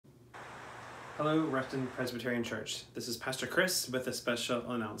Hello, Reston Presbyterian Church. This is Pastor Chris with a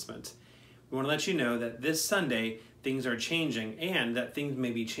special announcement. We want to let you know that this Sunday, things are changing and that things may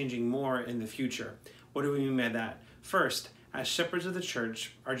be changing more in the future. What do we mean by that? First, as shepherds of the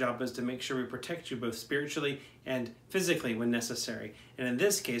church, our job is to make sure we protect you both spiritually and physically when necessary. And in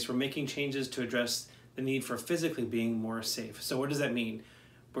this case, we're making changes to address the need for physically being more safe. So what does that mean?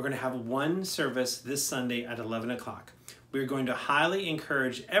 We're going to have one service this Sunday at 11 o'clock. We're going to highly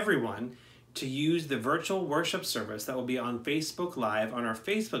encourage everyone to use the virtual worship service that will be on Facebook Live on our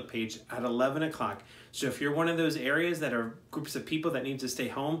Facebook page at 11 o'clock. So if you're one of those areas that are groups of people that need to stay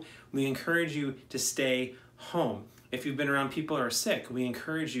home, we encourage you to stay home. If you've been around people who are sick, we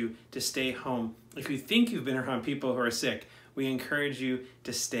encourage you to stay home. If you think you've been around people who are sick, we encourage you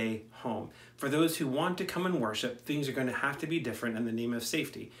to stay home. For those who want to come and worship, things are going to have to be different in the name of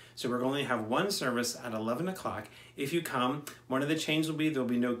safety. So we're going to have one service at 11 o'clock. If you come, one of the changes will be there'll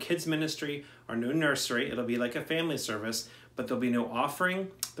be no kids ministry or no nursery. It'll be like a family service, but there'll be no offering,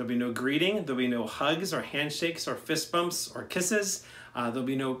 there'll be no greeting, there'll be no hugs or handshakes or fist bumps or kisses. There'll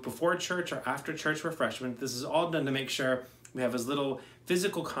be no before church or after church refreshment. This is all done to make sure we have as little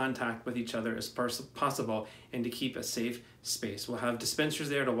physical contact with each other as possible and to keep a safe space. We'll have dispensers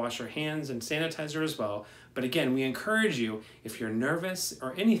there to wash our hands and sanitizer as well. But again, we encourage you, if you're nervous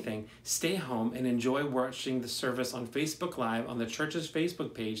or anything, stay home and enjoy watching the service on Facebook Live on the church's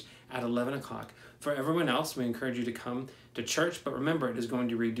Facebook page at 11 o'clock. For everyone else, we encourage you to come to church, but remember, it is going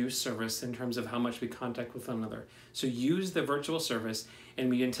to reduce service in terms of how much we contact with one another. So use the virtual service, and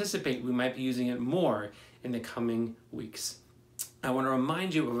we anticipate we might be using it more in the coming weeks. I want to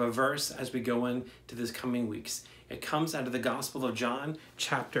remind you of a verse as we go into this coming weeks. It comes out of the Gospel of John,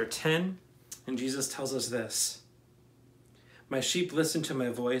 chapter 10, and Jesus tells us this: "My sheep listen to my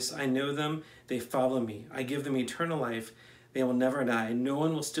voice. I know them. They follow me. I give them eternal life. They will never die. No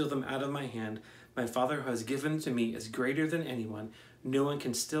one will steal them out of my hand. My Father who has given them to me is greater than anyone. No one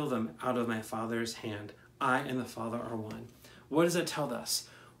can steal them out of my Father's hand. I and the Father are one." What does it tell us?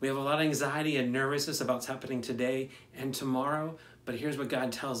 We have a lot of anxiety and nervousness about what's happening today and tomorrow, but here's what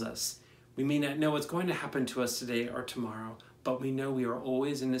God tells us. We may not know what's going to happen to us today or tomorrow, but we know we are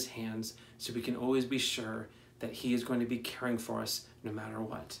always in His hands, so we can always be sure that He is going to be caring for us no matter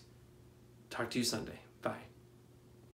what. Talk to you Sunday. Bye.